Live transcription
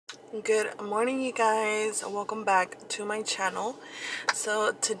Good morning, you guys. Welcome back to my channel.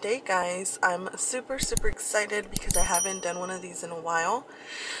 So today, guys, I'm super excited because I haven't done one of these in a while.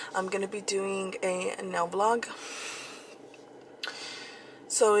 I'm gonna be doing a nail vlog.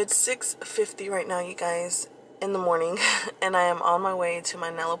 So it's 6:50 right now, you guys, in the morning, and I am on my way to my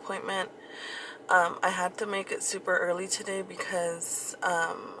nail appointment. I had to make it super early today because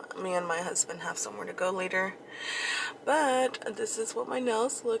me and my husband have somewhere to go later. But this is what my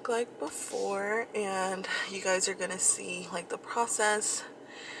nails look like before, and you guys are gonna see like the process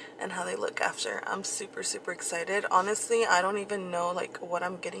and how they look after. I'm super excited. Honestly, I don't even know like what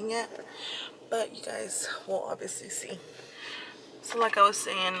I'm getting yet, but you guys will obviously see. So like I was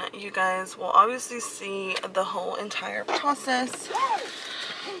saying, you guys will obviously see the whole entire process.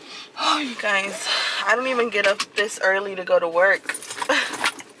 Oh, you guys, I don't even get up this early to go to work.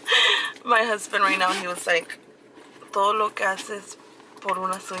 My husband right now, he was like, todo lo que haces por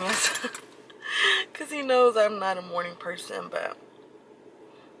unas uñas. Because he knows I'm not a morning person, but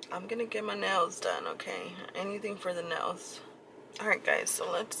I'm gonna get my nails done, okay? Anything for the nails. Alright guys, so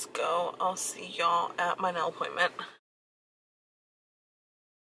let's go. I'll see y'all at my nail appointment.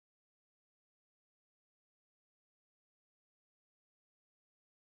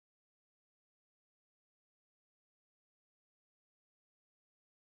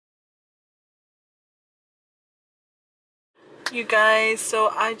 You guys, so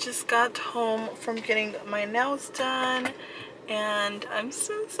I just got home from getting my nails done, and I'm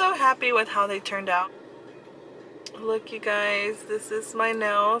so happy with how they turned out. Look, you guys, this is my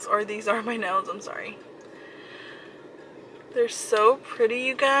nails, or these are my nails, I'm sorry. They're so pretty,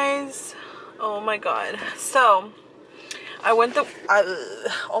 you guys. Oh my god. So I went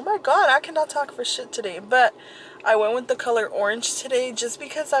oh my god, I cannot talk for shit today, but I went with the color orange today just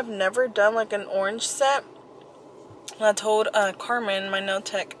because I've never done like an orange set. I told Carmen, my nail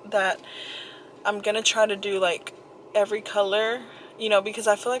tech, that I'm gonna try to do like every color, you know, because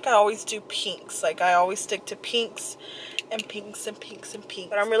I feel like I always do pinks. Like I always stick to pinks and pinks and pinks and pinks.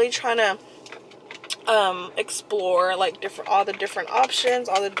 But I'm really trying to explore like all the different options,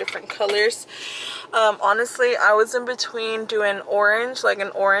 all the different colors. Honestly, I was in between doing orange, like an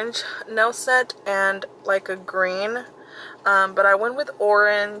orange nail set, and like a green. But I went with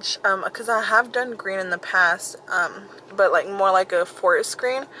orange because I have done green in the past, but like more like a forest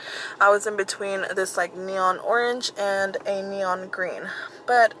green. I was in between this like neon orange and a neon green,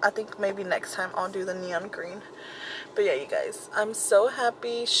 but I think maybe next time I'll do the neon green. But yeah, you guys, I'm so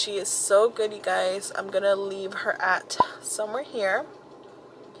happy. She is so good, you guys. I'm gonna leave her at somewhere here.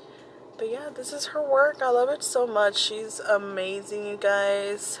 But yeah, this is her work. I love it so much. She's amazing, you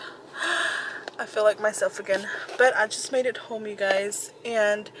guys. I feel like myself again. But I just made it home, you guys,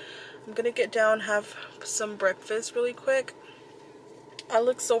 and I'm gonna get down, have some breakfast really quick. I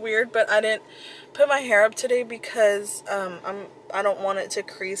look so weird, but I didn't put my hair up today because I don't want it to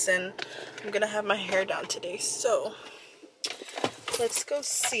crease, and I'm gonna have my hair down today. So let's go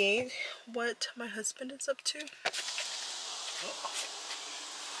see what my husband is up to.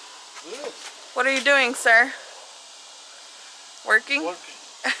 What are you doing, sir? Working?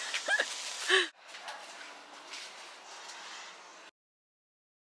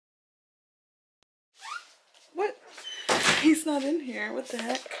 What? He's not in here. What the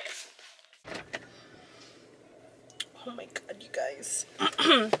heck? Oh my god, you guys.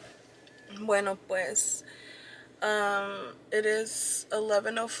 Bueno, pues it is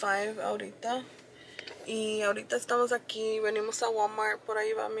 11:05 ahorita. Y ahorita estamos aquí, venimos a Walmart, por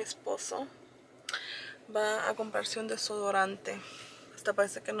ahí va mi esposo. Va a comprarse un desodorante. Hasta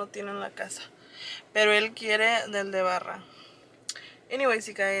parece que no tiene en la casa. Pero él quiere del de barra. Anyways,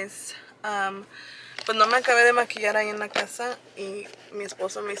 you guys, pues no me acabé de maquillar ahí en la casa, y mi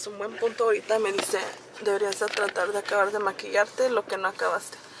esposo me hizo un buen punto ahorita. Me dice, deberías de tratar de acabar de maquillarte lo que no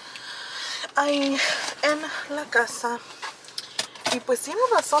acabaste ahí en la casa. Y pues tiene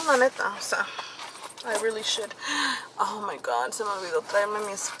razón, la neta, o sea, I really should. Oh my god, se me olvidó traerme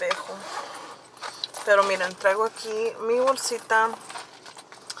mi espejo. Pero miren, traigo aquí mi bolsita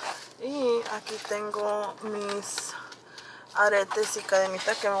y aquí tengo mis aretes y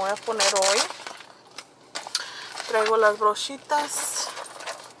cadenita que me voy a poner hoy. Traigo las brochitas.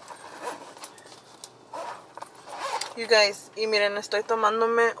 You guys, y miren, estoy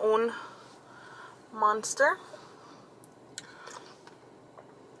tomándome un Monster.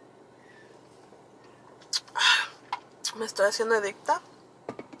 Me estoy haciendo adicta.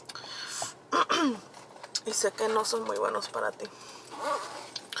 Y sé que no son muy buenos para ti.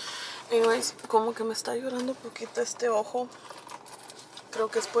 Anyways, como que me está llorando un poquito este ojo. Creo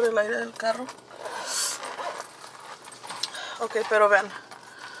que es por el aire del carro. Ok, pero vean.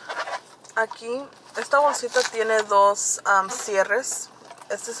 aquí, esta bolsita tiene dos cierres.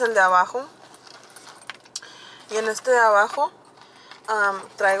 Este es el de abajo. Y en este de abajo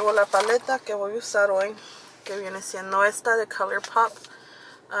traigo la paleta que voy a usar hoy, que viene siendo esta de ColourPop.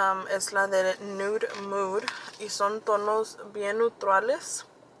 Es la de Nude Mood y son tonos bien neutrales.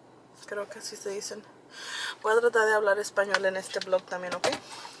 Creo que así se dicen. Voy a tratar de hablar español en este vlog también, ¿ok?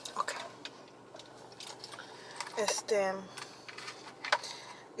 Ok.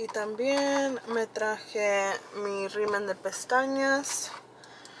 Y también me traje mi rímel de pestañas,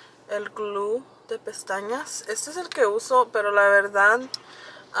 el glue de pestañas. Este es el que uso, pero la verdad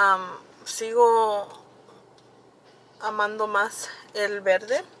sigo amando más el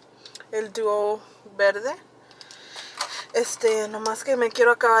verde, el Duo verde. Nomás que me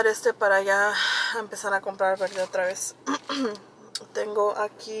quiero acabar para ya empezar a comprar verde otra vez. Tengo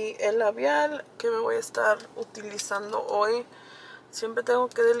aquí el labial que me voy a estar utilizando hoy. Siempre tengo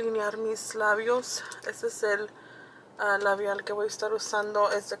que delinear mis labios. Este es el labial que voy a estar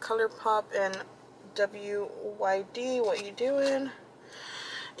usando. Es de ColourPop en WYD, What You Doing.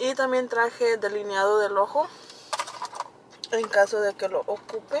 Y también traje delineado del ojo en caso de que lo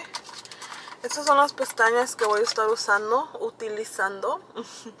ocupe. Estas son las pestañas que voy a estar utilizando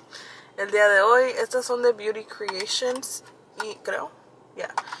el día de hoy. Estas son de Beauty Creations y creo,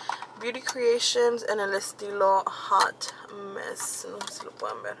 Beauty Creations en el estilo Hot Mess. No sé si lo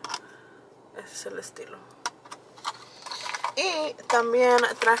pueden ver. Ese es el estilo. Y también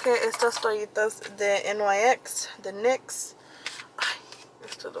traje estas toallitas de NYX, de NYX. Ay,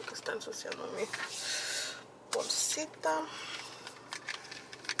 esto es lo que está ensuciando mi bolsita.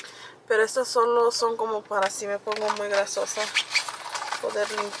 Pero estas solo son como para si me pongo muy grasosa poder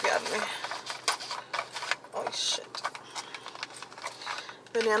limpiarme. Oh shit.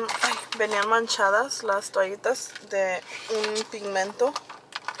 Venían manchadas las toallitas de un pigmento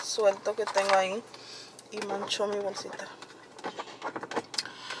suelto que tengo ahí y manchó mi bolsita.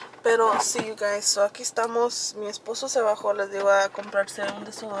 Pero sí, you guys, so aquí estamos. Mi esposo se bajó, les digo, a comprarse un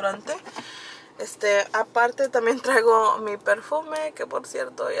desodorante. Aparte también traigo mi perfume, que por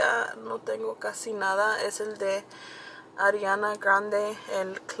cierto ya no tengo casi nada. Es el de Ariana Grande,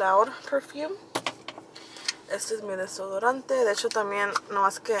 el Cloud Perfume. Este es mi desodorante. De hecho también,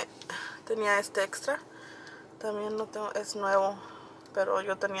 nomás que tenía este extra. También no tengo, es nuevo, pero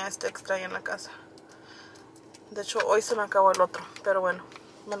yo tenía este extra ahí en la casa. De hecho hoy se me acabó el otro, pero bueno,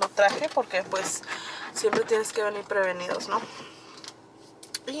 me lo traje porque pues siempre tienes que venir prevenidos, ¿no?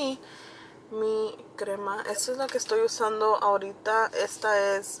 Y mi crema, esta es la que estoy usando ahorita.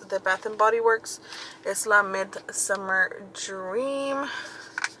 Esta es de Bath & Body Works. Es la Midsummer Dream.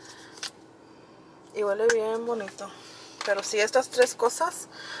 Y huele bien bonito. Pero sí, estas tres cosas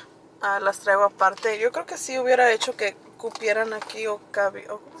las traigo aparte. Yo creo que sí hubiera hecho que cupieran aquí o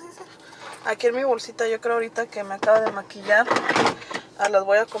 ¿cómo se dice? Aquí en mi bolsita. Yo creo ahorita que me acabo de maquillar. Las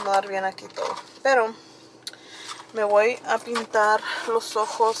voy a acomodar bien aquí todo. Pero me voy a pintar los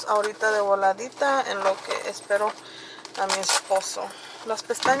ojos ahorita de voladita en lo que espero a mi esposo. Las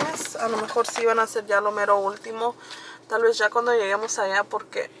pestañas a lo mejor sí van a ser ya lo mero último. Tal vez ya cuando lleguemos allá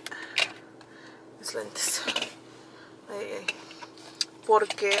porque... mis lentes.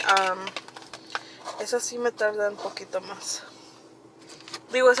 Porque esas sí me tardan un poquito más.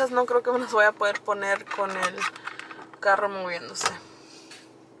 Digo, esas no creo que me las voy a poder poner con el carro moviéndose.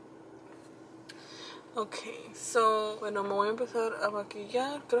 Ok, so, bueno, me voy a empezar a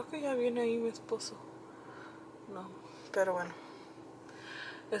maquillar. Creo que ya viene ahí mi esposo. No, pero bueno.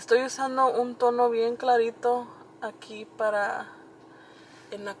 Estoy usando un tono bien clarito aquí para...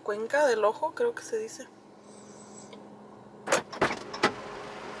 en la cuenca del ojo, creo que se dice.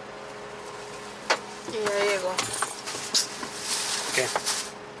 Y ya llegó. ¿Qué?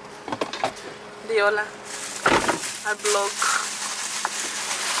 Di hola al blog.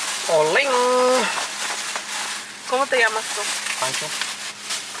 ¡Hola! ¿Cómo te llamas tú? Pancho.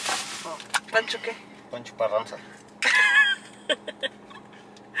 ¿Pancho qué? Pancho Parranza.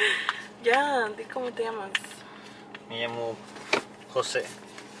 Ya, di cómo te llamas. Me llamo José.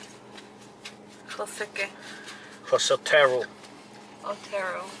 ¿José qué? José Otero.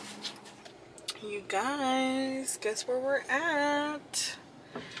 Otero. You guys, guess where we're at?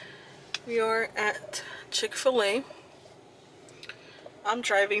 We are at Chick-fil-A. I'm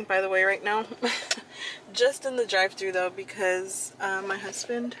driving, by the way, right now. Just in the drive-thru though, because my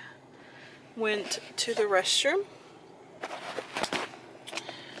husband went to the restroom.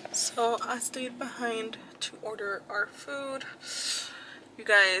 So I stayed behind to order our food. You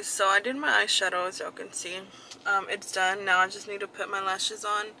guys, so I did my eyeshadow, as y'all can see. It's done. Now I just need to put my lashes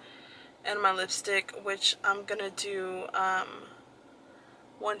on and my lipstick, which I'm gonna do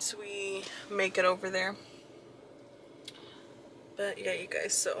once we make it over there. But yeah, you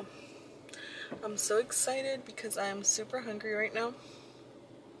guys, so I'm so excited because I'm super hungry right now.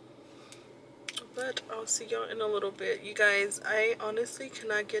 But I'll see y'all in a little bit. You guys, I honestly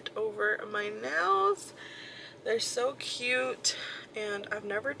cannot get over my nails. They're so cute, and I've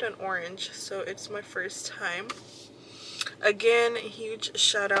never done orange, so it's my first time. Again, huge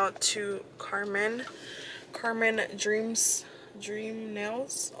shout out to Carmen Dream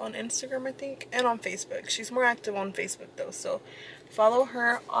Nails on Instagram, I think, and on Facebook. She's more active on Facebook though, so follow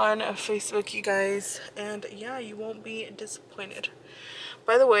her on Facebook, you guys, and yeah, you won't be disappointed.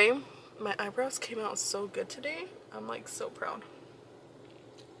 By the way, my eyebrows came out so good today. I'm like so proud.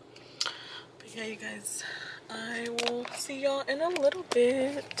 But yeah, you guys, I will see y'all in a little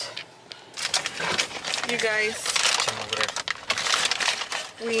bit. You guys,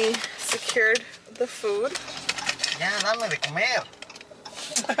 we secured the food. Ya, dame de comer.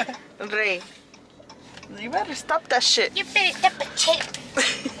 Rey, you better stop that shit. You better stop the chip.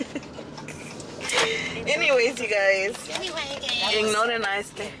 Anyways, you guys, ignoren a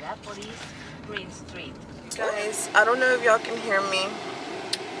este. Guys, I don't know if y'all can hear me,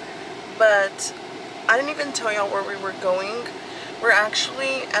 but I didn't even tell y'all where we were going. We're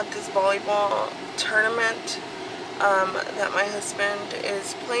actually at this volleyball tournament that my husband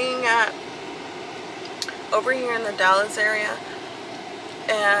is playing at over here in the Dallas area.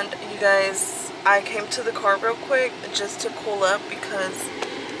 And you guys, I came to the car real quick just to cool up because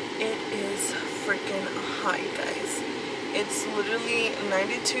it is freaking hot, you guys. It's literally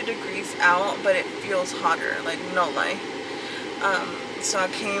 92 degrees out, but it feels hotter, like no lie. So I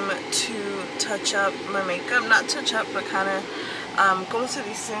came to touch up my makeup, not touch up, but kind of como se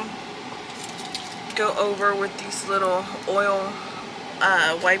dice, go over with these little oil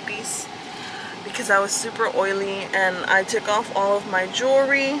wipies because I was super oily, and I took off all of my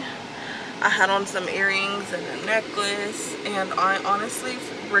jewelry. I had on some earrings and a necklace, and I honestly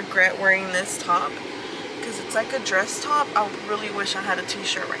regret wearing this top because it's like a dress top. I really wish I had a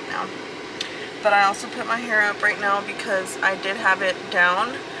t-shirt right now. But I also put my hair up right now because I did have it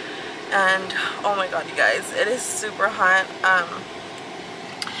down, and oh my god, you guys, it is super hot.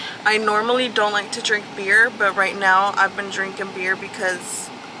 I normally don't like to drink beer, but right now I've been drinking beer because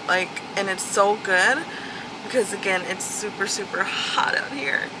and it's so good because again, it's super hot out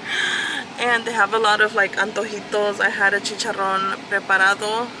here. And they have a lot of like antojitos. I had a chicharrón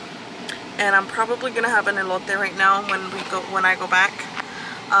preparado, and I'm probably gonna have an elote right now when I go back.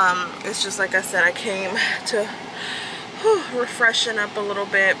 It's just like I said, I came to refreshen up a little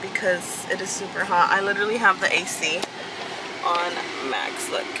bit because it is super hot. I literally have the AC on max.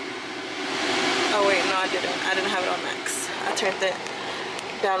 Look. Oh wait, no, I didn't have it on max. I turned it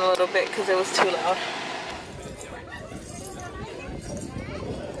down a little bit because it was too loud.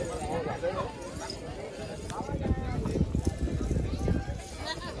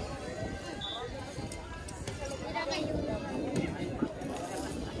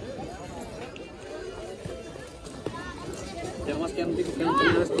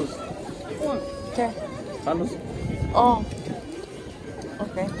 ¿Qué? Oh.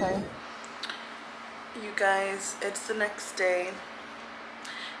 Okay, fine. You guys, it's the next day,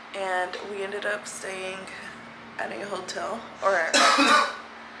 and we ended up staying at a hotel, or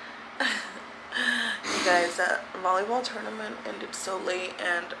you guys, that volleyball tournament ended so late,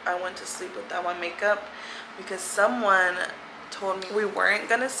 and I went to sleep without my makeup because someone told me we weren't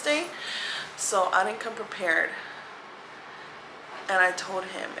gonna stay, so I didn't come prepared. And I told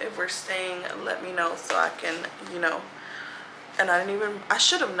him, if we're staying, let me know so I can, and I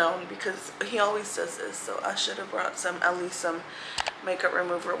should have known because he always does this, so I should have brought at least some makeup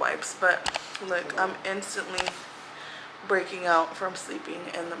remover wipes. But look, I'm instantly breaking out from sleeping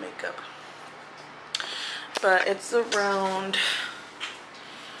in the makeup. But it's around,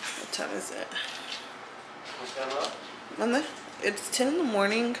 what time is it? It's 10 in the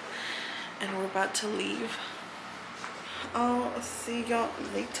morning, and we're about to leave. I'll see y'all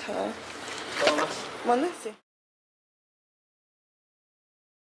later. ¿Dónde?